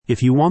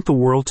If you want the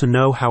world to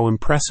know how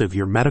impressive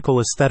your medical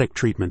aesthetic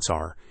treatments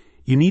are,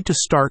 you need to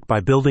start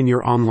by building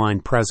your online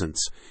presence.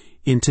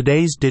 In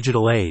today's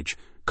digital age,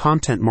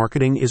 content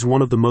marketing is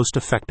one of the most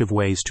effective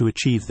ways to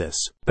achieve this.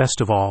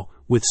 Best of all,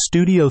 with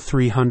Studio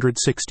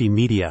 360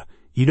 Media,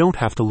 you don't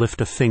have to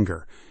lift a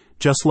finger.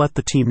 Just let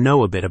the team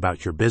know a bit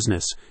about your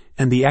business,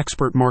 and the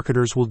expert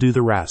marketers will do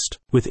the rest.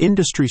 With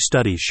industry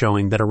studies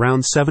showing that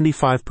around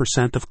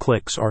 75% of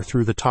clicks are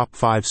through the top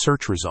 5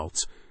 search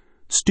results,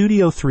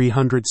 Studio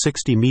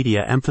 360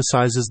 Media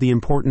emphasizes the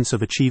importance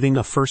of achieving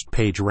a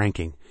first-page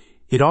ranking.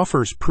 It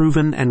offers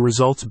proven and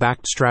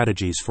results-backed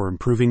strategies for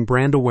improving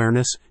brand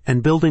awareness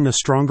and building a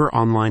stronger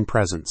online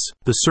presence.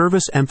 The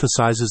service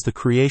emphasizes the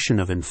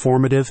creation of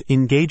informative,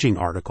 engaging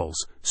articles,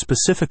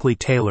 specifically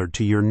tailored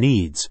to your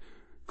needs.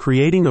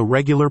 Creating a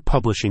regular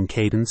publishing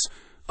cadence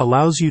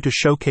allows you to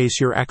showcase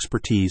your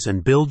expertise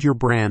and build your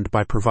brand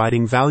by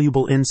providing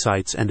valuable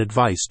insights and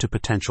advice to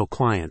potential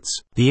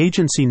clients. The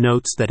agency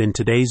notes that in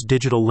today's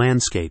digital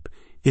landscape,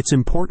 it's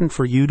important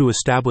for you to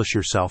establish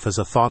yourself as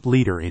a thought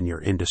leader in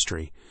your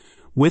industry.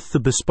 With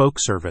the bespoke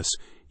service,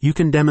 you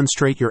can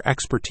demonstrate your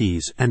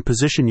expertise and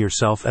position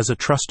yourself as a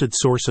trusted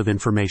source of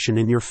information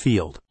in your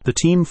field. The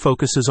team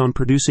focuses on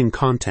producing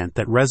content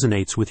that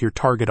resonates with your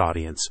target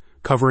audience,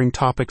 covering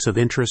topics of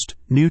interest,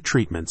 new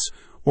treatments,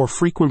 or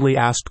frequently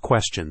asked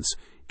questions.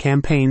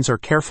 Campaigns are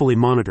carefully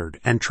monitored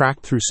and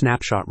tracked through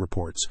snapshot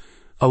reports,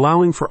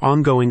 allowing for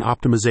ongoing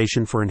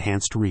optimization for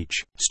enhanced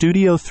reach.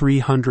 Studio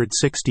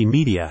 360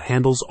 Media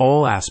handles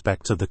all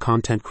aspects of the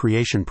content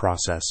creation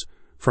process,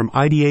 from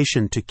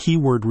ideation to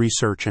keyword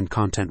research and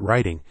content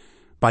writing.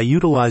 By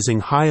utilizing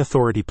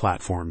high-authority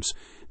platforms,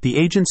 the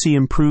agency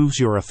improves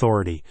your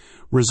authority,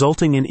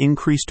 resulting in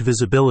increased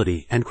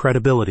visibility and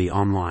credibility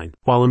online.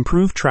 While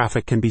improved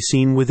traffic can be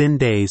seen within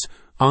days,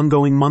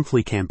 ongoing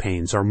monthly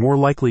campaigns are more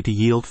likely to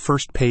yield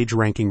first-page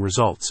ranking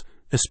results,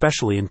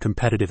 especially in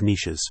competitive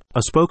niches.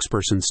 A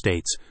spokesperson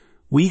states,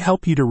 "We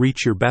help you to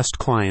reach your best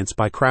clients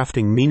by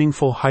crafting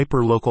meaningful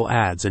hyper-local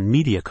ads and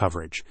media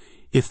coverage.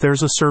 If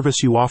there's a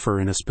service you offer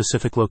in a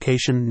specific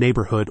location,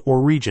 neighborhood,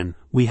 or region,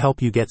 we help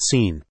you get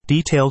seen."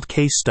 Detailed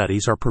case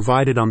studies are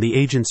provided on the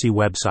agency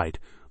website,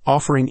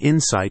 offering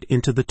insight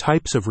into the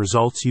types of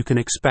results you can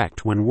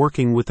expect when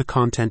working with the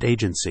content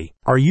agency.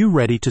 Are you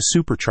ready to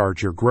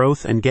supercharge your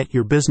growth and get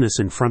your business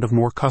in front of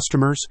more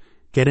customers?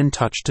 Get in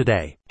touch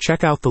today.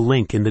 Check out the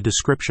link in the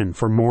description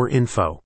for more info.